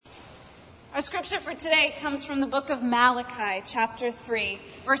Our scripture for today comes from the book of Malachi, chapter 3,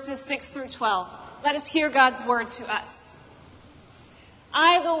 verses 6 through 12. Let us hear God's word to us.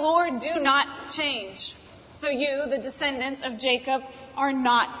 I, the Lord, do not change. So you, the descendants of Jacob, are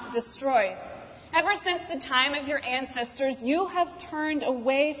not destroyed. Ever since the time of your ancestors, you have turned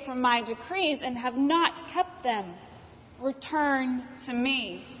away from my decrees and have not kept them. Return to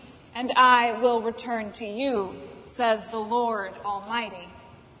me, and I will return to you, says the Lord Almighty.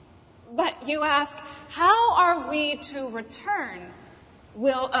 But you ask, how are we to return?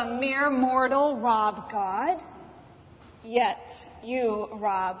 Will a mere mortal rob God? Yet you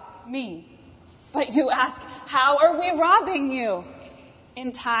rob me. But you ask, how are we robbing you?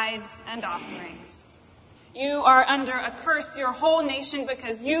 In tithes and offerings. You are under a curse, your whole nation,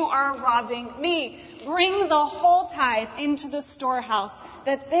 because you are robbing me. Bring the whole tithe into the storehouse,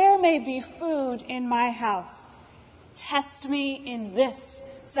 that there may be food in my house. Test me in this,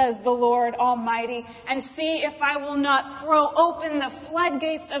 says the Lord Almighty, and see if I will not throw open the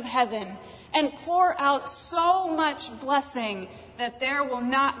floodgates of heaven and pour out so much blessing that there will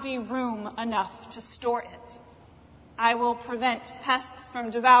not be room enough to store it. I will prevent pests from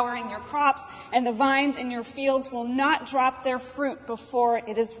devouring your crops, and the vines in your fields will not drop their fruit before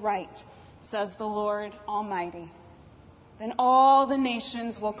it is right, says the Lord Almighty. Then all the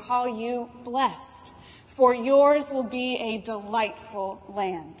nations will call you blessed, for yours will be a delightful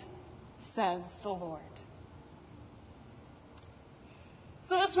land, says the Lord.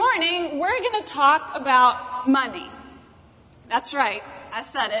 So this morning, we're going to talk about money. That's right, I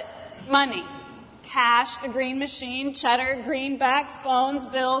said it, money. Cash, the green machine, cheddar, greenbacks, bones,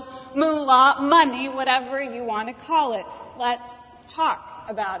 bills, moolah, money, whatever you want to call it. Let's talk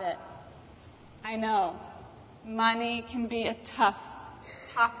about it. I know, money can be a tough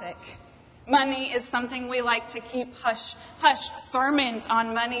topic. Money is something we like to keep hush sermons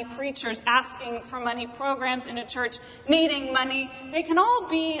on money, preachers asking for money, programs in a church needing money. They can all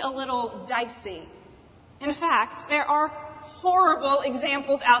be a little dicey. In fact, there are horrible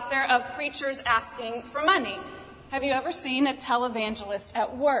examples out there of preachers asking for money. Have you ever seen a televangelist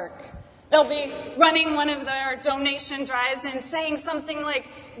at work? They'll be running one of their donation drives and saying something like,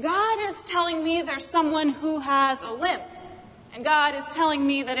 God is telling me there's someone who has a limp. And God is telling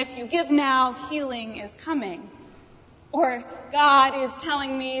me that if you give now, healing is coming. Or God is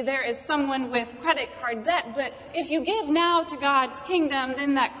telling me there is someone with credit card debt, but if you give now to God's kingdom,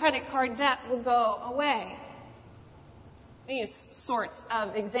 then that credit card debt will go away. These sorts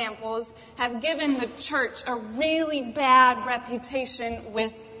of examples have given the church a really bad reputation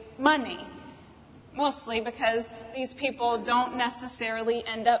with money. Mostly because these people don't necessarily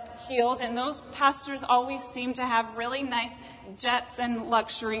end up healed, and those pastors always seem to have really nice jets and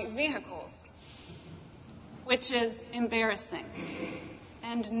luxury vehicles, which is embarrassing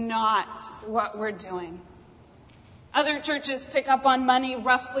and not what we're doing. Other churches pick up on money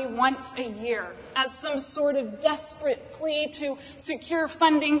roughly once a year as some sort of desperate plea to secure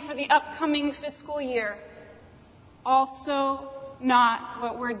funding for the upcoming fiscal year. Also, not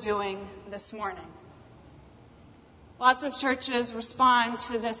what we're doing this morning. Lots of churches respond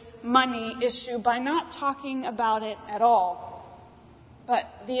to this money issue by not talking about it at all.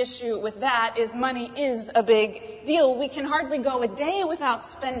 But the issue with that is money is a big deal. We can hardly go a day without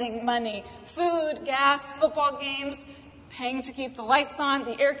spending money. Food, gas, football games, paying to keep the lights on,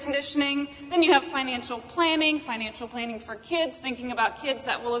 the air conditioning. Then you have financial planning for kids, thinking about kids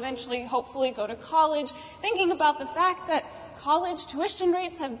that will eventually, hopefully, go to college, thinking about the fact that college tuition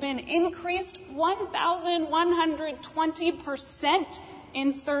rates have been increased 1,120%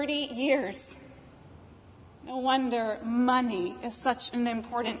 in 30 years. No wonder money is such an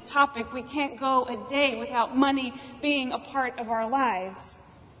important topic. We can't go a day without money being a part of our lives.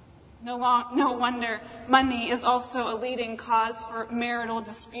 No wonder money is also a leading cause for marital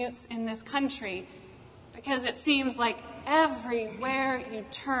disputes in this country, because it seems like everywhere you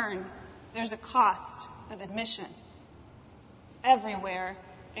turn, there's a cost of admission. Everywhere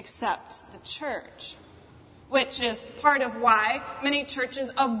except the church, which is part of why many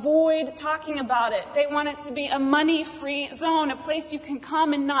churches avoid talking about it. They want it to be a money-free zone, a place you can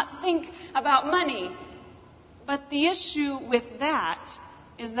come and not think about money. But the issue with that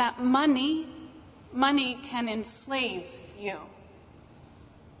is that money can enslave you.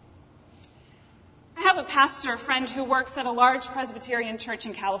 I have a pastor friend who works at a large Presbyterian church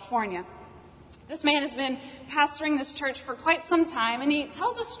in California. This man has been pastoring this church for quite some time, and he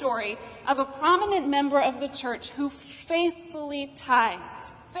tells a story of a prominent member of the church who faithfully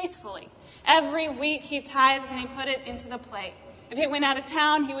tithed. Faithfully. Every week he tithes and he put it into the plate. If he went out of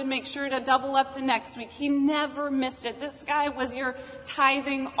town, he would make sure to double up the next week. He never missed it. This guy was your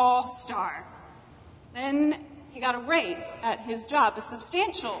tithing all-star. Then he got a raise at his job, a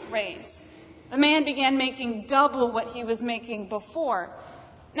substantial raise. The man began making double what he was making before.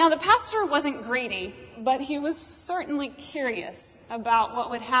 Now, the pastor wasn't greedy, but he was certainly curious about what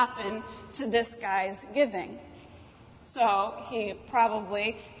would happen to this guy's giving. So he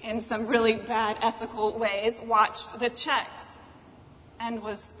probably, in some really bad ethical ways, watched the checks and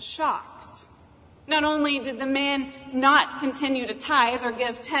was shocked. Not only did the man not continue to tithe or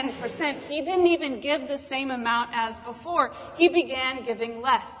give 10%, he didn't even give the same amount as before. He began giving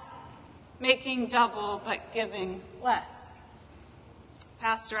less, making double but giving less.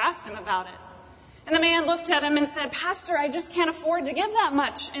 Pastor asked him about it. And the man looked at him and said, "Pastor, I just can't afford to give that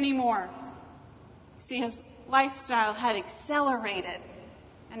much anymore." See, his lifestyle had accelerated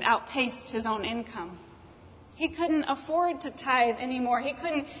and outpaced his own income. He couldn't afford to tithe anymore. He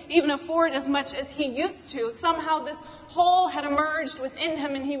couldn't even afford as much as he used to. Somehow this hole had emerged within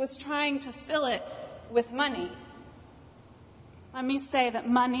him and he was trying to fill it with money. Let me say that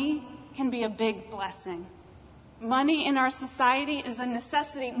money can be a big blessing. Money in our society is a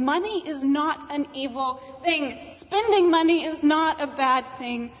necessity. Money is not an evil thing. Spending money is not a bad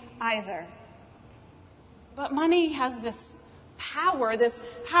thing either. But money has this power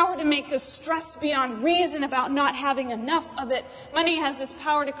to make us stressed beyond reason about not having enough of it. Money has this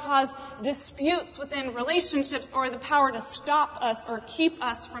power to cause disputes within relationships, or the power to stop us or keep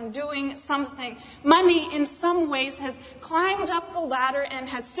us from doing something. Money, in some ways, has climbed up the ladder and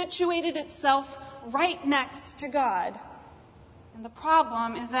has situated itself right next to God. And the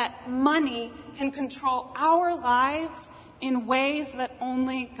problem is that money can control our lives in ways that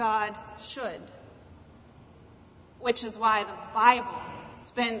only God should. Which is why the Bible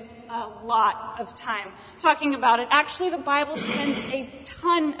spends a lot of time talking about it. Actually, the Bible spends a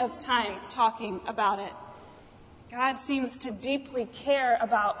ton of time talking about it. God seems to deeply care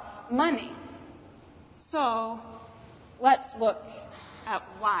about money. So, let's look at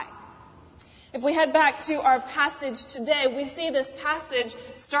why. If we head back to our passage today, we see this passage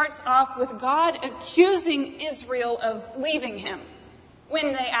starts off with God accusing Israel of leaving him.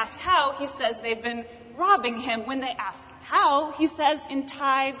 When they ask how, he says they've been robbing him. When they ask how, he says in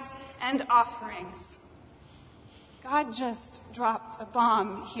tithes and offerings. God just dropped a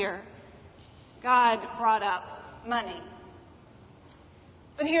bomb here. God brought up money.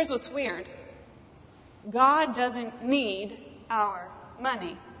 But here's what's weird. God doesn't need our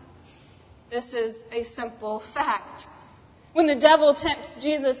money. This is a simple fact. When the devil tempts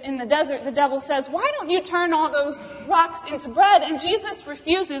Jesus in the desert, the devil says, "Why don't you turn all those rocks into bread?" And Jesus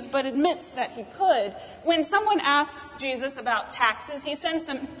refuses, but admits that he could. When someone asks Jesus about taxes, he sends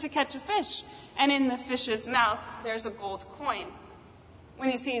them to catch a fish. And in the fish's mouth, there's a gold coin. When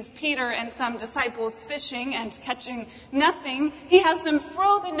he sees Peter and some disciples fishing and catching nothing, he has them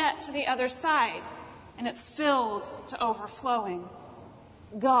throw the net to the other side, and it's filled to overflowing.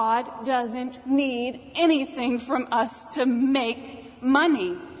 God doesn't need anything from us to make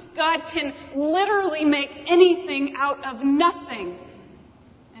money. God can literally make anything out of nothing.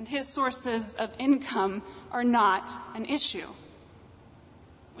 And his sources of income are not an issue.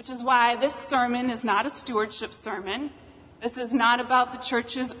 Which is why this sermon is not a stewardship sermon. This is not about the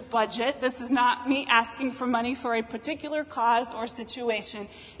church's budget. This is not me asking for money for a particular cause or situation.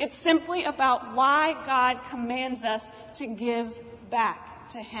 It's simply about why God commands us to give back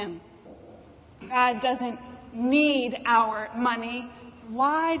to him. God doesn't need our money.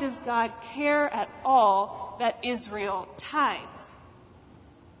 Why does God care at all that Israel tithes?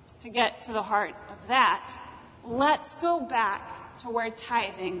 To get to the heart of that, let's go back to where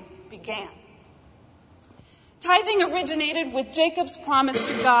tithing began. Tithing originated with Jacob's promise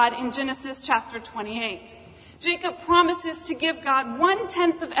to God in Genesis chapter 28. Jacob promises to give God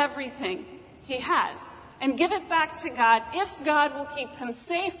 1/10 of everything he has and give it back to God if God will keep him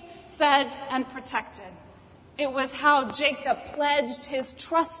safe, fed, and protected. It was how Jacob pledged his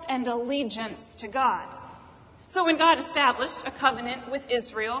trust and allegiance to God. So when God established a covenant with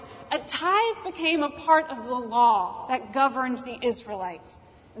Israel, a tithe became a part of the law that governed the Israelites.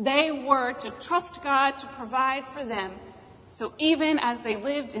 They were to trust God to provide for them. So even as they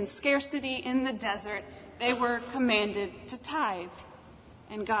lived in scarcity in the desert, they were commanded to tithe,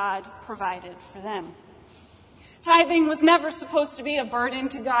 and God provided for them. Tithing was never supposed to be a burden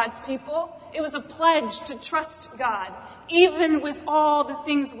to God's people. It was a pledge to trust God, even with all the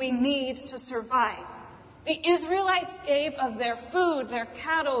things we need to survive. The Israelites gave of their food, their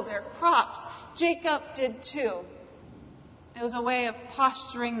cattle, their crops. Jacob did too. It was a way of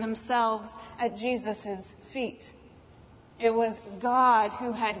posturing themselves at Jesus' feet. It was God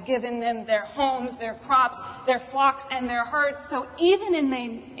who had given them their homes, their crops, their flocks, and their herds. So even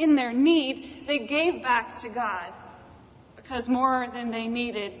in their need, they gave back to God. Because more than they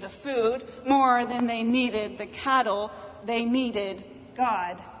needed the food, more than they needed the cattle, they needed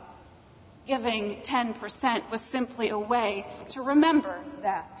God. Giving 10% was simply a way to remember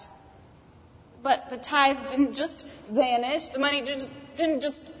that. But the tithe didn't just vanish. The money didn't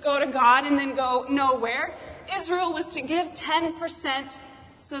just go to God and then go nowhere. Israel was to give 10%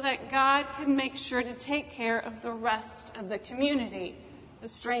 so that God could make sure to take care of the rest of the community, the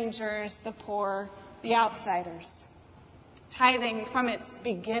strangers, the poor, the outsiders. Tithing from its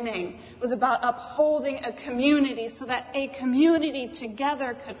beginning was about upholding a community so that a community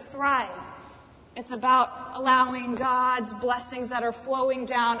together could thrive. It's about allowing God's blessings that are flowing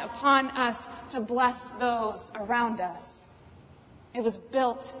down upon us to bless those around us. It was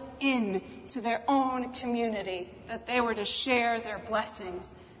built into their own community that they were to share their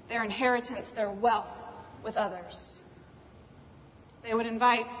blessings, their inheritance, their wealth with others. They would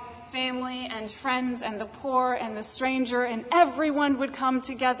invite family and friends and the poor and the stranger, and everyone would come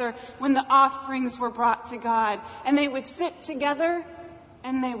together when the offerings were brought to God. And they would sit together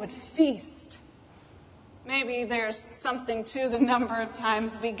and they would feast. Maybe there's something to the number of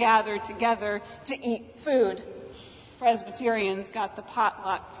times we gather together to eat food. Presbyterians got the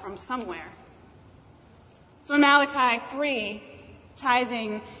potluck from somewhere. So in Malachi 3,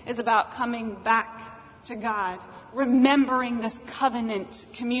 tithing is about coming back to God, remembering this covenant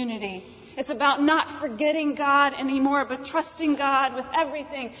community. It's about not forgetting God anymore, but trusting God with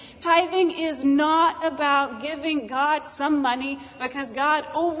everything. Tithing is not about giving God some money because God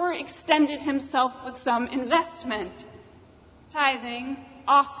overextended himself with some investment. Tithing,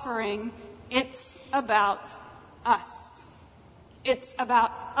 offering, it's about us. It's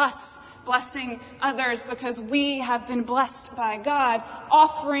about us blessing others because we have been blessed by God.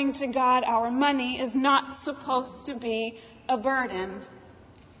 Offering to God our money is not supposed to be a burden.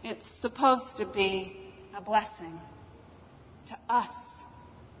 It's supposed to be a blessing to us,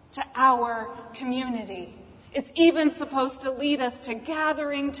 to our community. It's even supposed to lead us to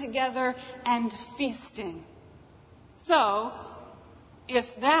gathering together and feasting. So,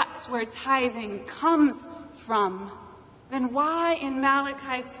 if that's where tithing comes from, then why in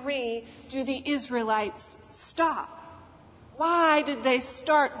Malachi 3 do the Israelites stop? Why did they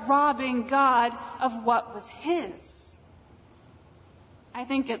start robbing God of what was his? I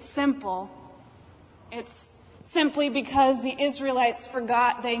think it's simple. It's simply because the Israelites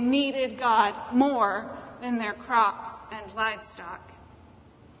forgot they needed God more than their crops and livestock.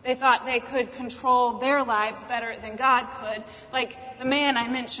 They thought they could control their lives better than God could. Like the man I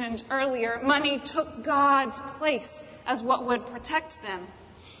mentioned earlier, money took God's place as what would protect them.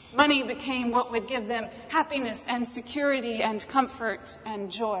 Money became what would give them happiness and security and comfort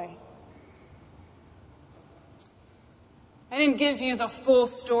and joy. I didn't give you the full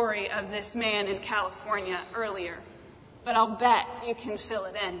story of this man in California earlier, but I'll bet you can fill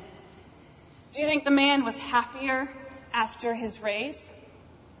it in. Do you think the man was happier after his raise?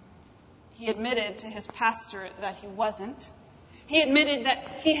 He admitted to his pastor that he wasn't. He admitted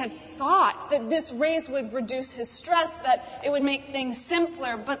that he had thought that this raise would reduce his stress, that it would make things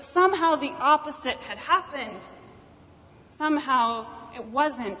simpler, but somehow the opposite had happened. Somehow it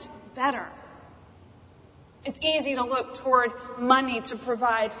wasn't better. It's easy to look toward money to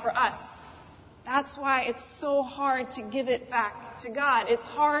provide for us. That's why it's so hard to give it back to God. It's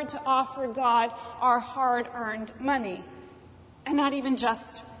hard to offer God our hard-earned money. And not even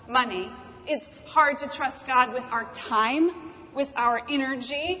just money. It's hard to trust God with our time, with our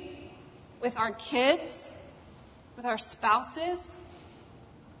energy, with our kids, with our spouses.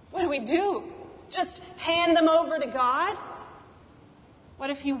 What do? Just hand them over to God?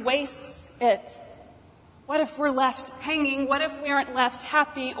 What if he wastes it? What if we're left hanging? What if we aren't left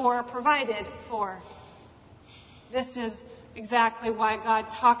happy or provided for? This is exactly why God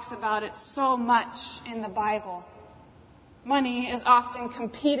talks about it so much in the Bible. Money is often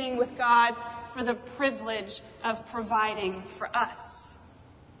competing with God for the privilege of providing for us.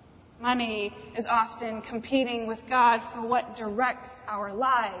 Money is often competing with God for what directs our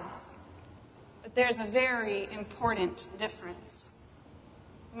lives. But there's a very important difference.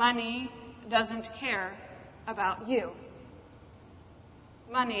 Money doesn't care about you.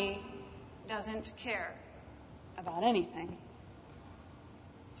 Money doesn't care about anything.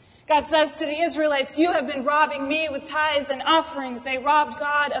 God says to the Israelites, you have been robbing me with tithes and offerings. They robbed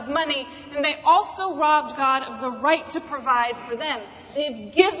God of money, and they also robbed God of the right to provide for them.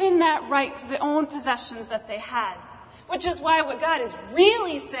 They've given that right to their own possessions that they had. Which is why what God is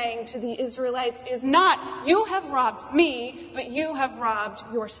really saying to the Israelites is not, you have robbed me, but you have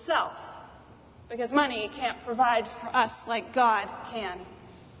robbed yourself. Because money can't provide for us like God can.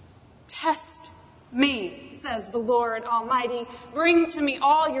 Test me, says the Lord Almighty. Bring to me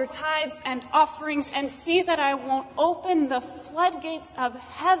all your tithes and offerings, and see that I won't open the floodgates of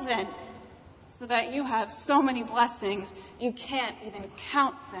heaven so that you have so many blessings you can't even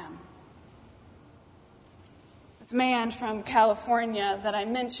count them. This man from California that I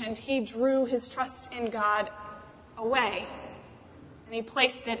mentioned, he drew his trust in God away, and he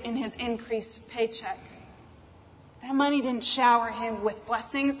placed it in his increased paycheck. That money didn't shower him with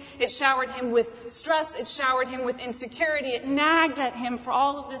blessings. It showered him with stress. It showered him with insecurity. It nagged at him for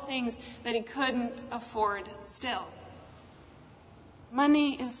all of the things that he couldn't afford still.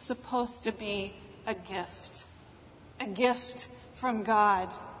 Money is supposed to be a gift from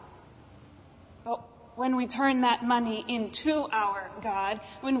God. But when we turn that money into our God,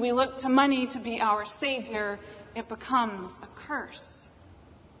 when we look to money to be our Savior, it becomes a curse.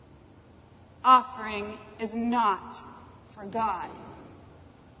 Offering is not for God.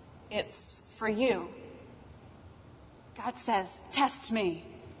 It's for you. God says, test me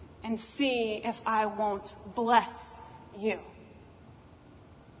and see if I won't bless you.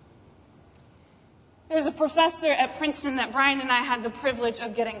 There's a professor at Princeton that Brian and I had the privilege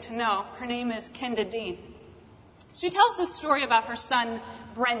of getting to know. Her name is Kenda Dean. She tells the story about her son,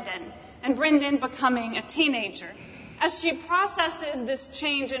 Brendan, and Brendan becoming a teenager. As she processes this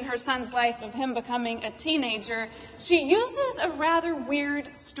change in her son's life of him becoming a teenager, she uses a rather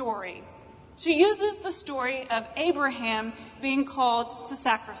weird story. She uses the story of Abraham being called to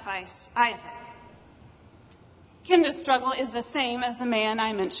sacrifice Isaac. Kenda's struggle is the same as the man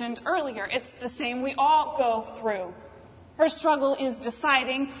I mentioned earlier. It's the same we all go through. Her struggle is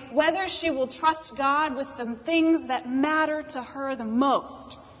deciding whether she will trust God with the things that matter to her the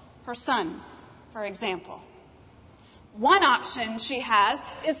most. Her son, for example. One option she has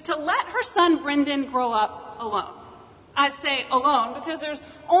is to let her son Brendan grow up alone. I say alone because there's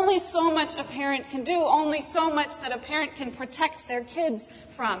only so much a parent can do, only so much that a parent can protect their kids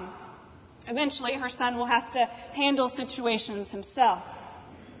from. Eventually, her son will have to handle situations himself.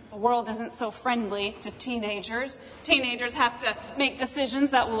 The world isn't so friendly to teenagers. Teenagers have to make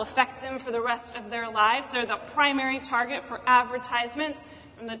decisions that will affect them for the rest of their lives. They're the primary target for advertisements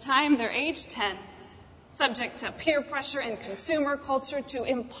from the time they're age 10. Subject to peer pressure and consumer culture, to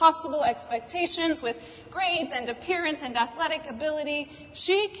impossible expectations with grades and appearance and athletic ability,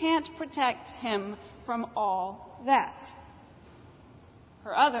 she can't protect him from all that.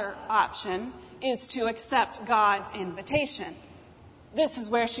 Her other option is to accept God's invitation. This is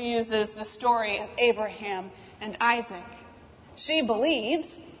where she uses the story of Abraham and Isaac. She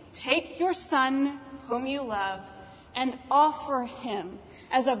believes, take your son whom you love and offer him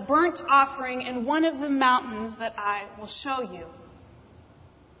as a burnt offering in one of the mountains that I will show you.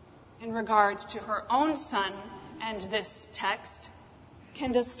 In regards to her own son and this text,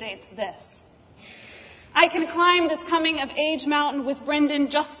 Kenda states this: I can climb this coming-of-age mountain with Brendan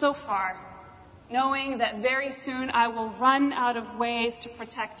just so far, knowing that very soon I will run out of ways to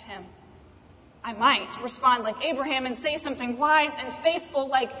protect him. I might respond like Abraham and say something wise and faithful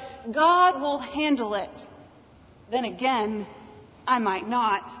like, God will handle it. Then again, I might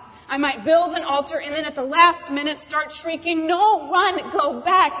not. I might build an altar and then at the last minute start shrieking, no, run, go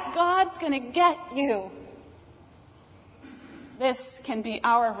back. God's going to get you. This can be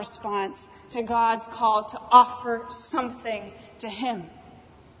our response to God's call to offer something to him.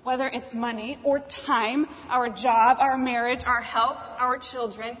 Whether it's money or time, our job, our marriage, our health, our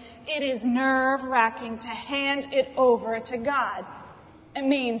children, it is nerve-wracking to hand it over to God. It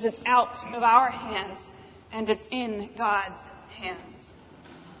means it's out of our hands and it's in God's hands.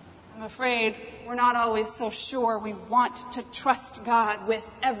 I'm afraid we're not always so sure we want to trust God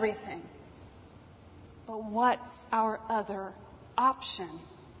with everything. But what's our other option?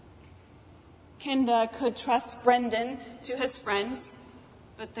 Kenda could trust Brendan to his friends,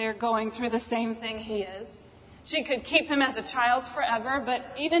 but they're going through the same thing he is. She could keep him as a child forever,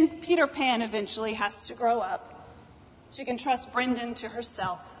 but even Peter Pan eventually has to grow up. She can trust Brendan to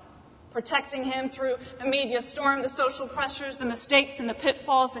herself, protecting him through the media storm, the social pressures, the mistakes, and the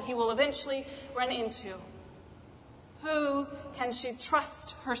pitfalls that he will eventually run into. Who can she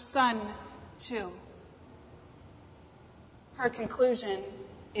trust her son to? Her conclusion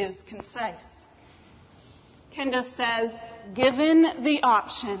is concise. Kenda says, given the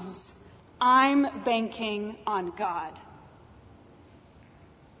options, I'm banking on God.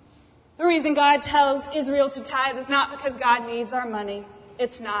 The reason God tells Israel to tithe is not because God needs our money.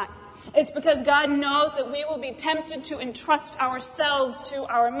 It's not. It's because God knows that we will be tempted to entrust ourselves to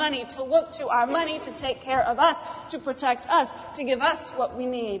our money, to look to our money to take care of us, to protect us, to give us what we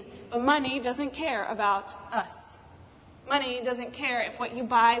need. But money doesn't care about us. Money doesn't care if what you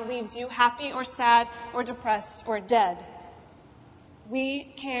buy leaves you happy or sad or depressed or dead.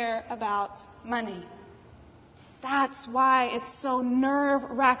 We care about money. That's why it's so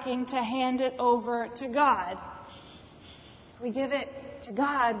nerve-wracking to hand it over to God. If we give it to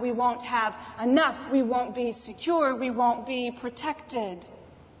God, we won't have enough. We won't be secure. We won't be protected.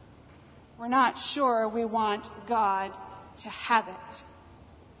 We're not sure we want God to have it.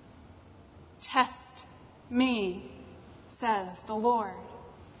 Test me, says the Lord.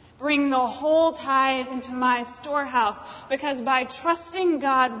 Bring the whole tithe into my storehouse, because by trusting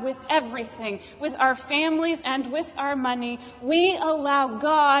God with everything, with our families and with our money, we allow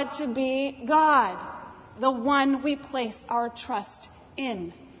God to be God, the one we place our trust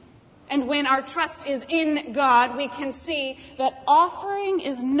in. And when our trust is in God, we can see that offering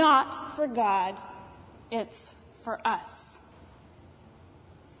is not for God, it's for us.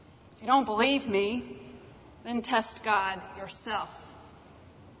 If you don't believe me, then test God yourself.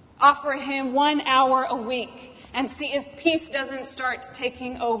 Offer him 1 hour a week and see if peace doesn't start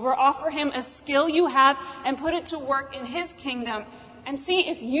taking over. Offer him a skill you have and put it to work in his kingdom and see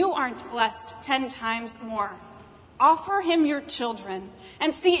if you aren't blessed 10 times more. Offer him your children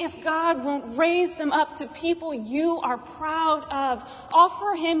and see if God won't raise them up to people you are proud of.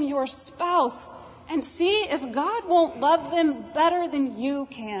 Offer him your spouse and see if God won't love them better than you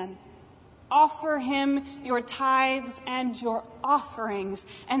can. Offer him your tithes and your offerings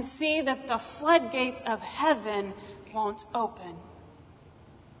and see that the floodgates of heaven won't open.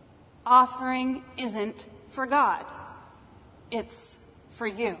 Offering isn't for God. It's for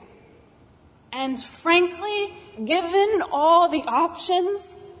you. And frankly, given all the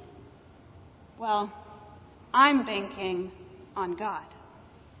options, well, I'm banking on God.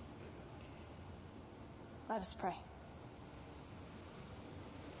 Let us pray.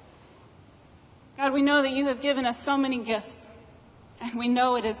 God, we know that you have given us so many gifts, and we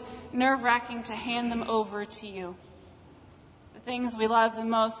know it is nerve-wracking to hand them over to you. The things we love the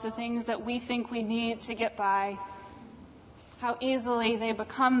most, the things that we think we need to get by, how easily they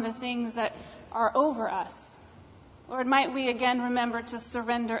become the things that are over us. Lord, might we again remember to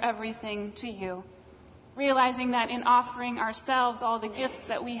surrender everything to you, realizing that in offering ourselves all the gifts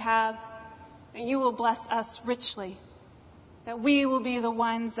that we have, that you will bless us richly, that we will be the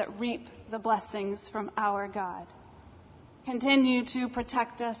ones that reap the blessings from our God. Continue to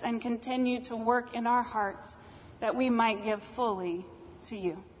protect us and continue to work in our hearts that we might give fully to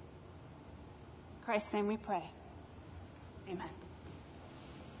you. In Christ's name we pray. Amen.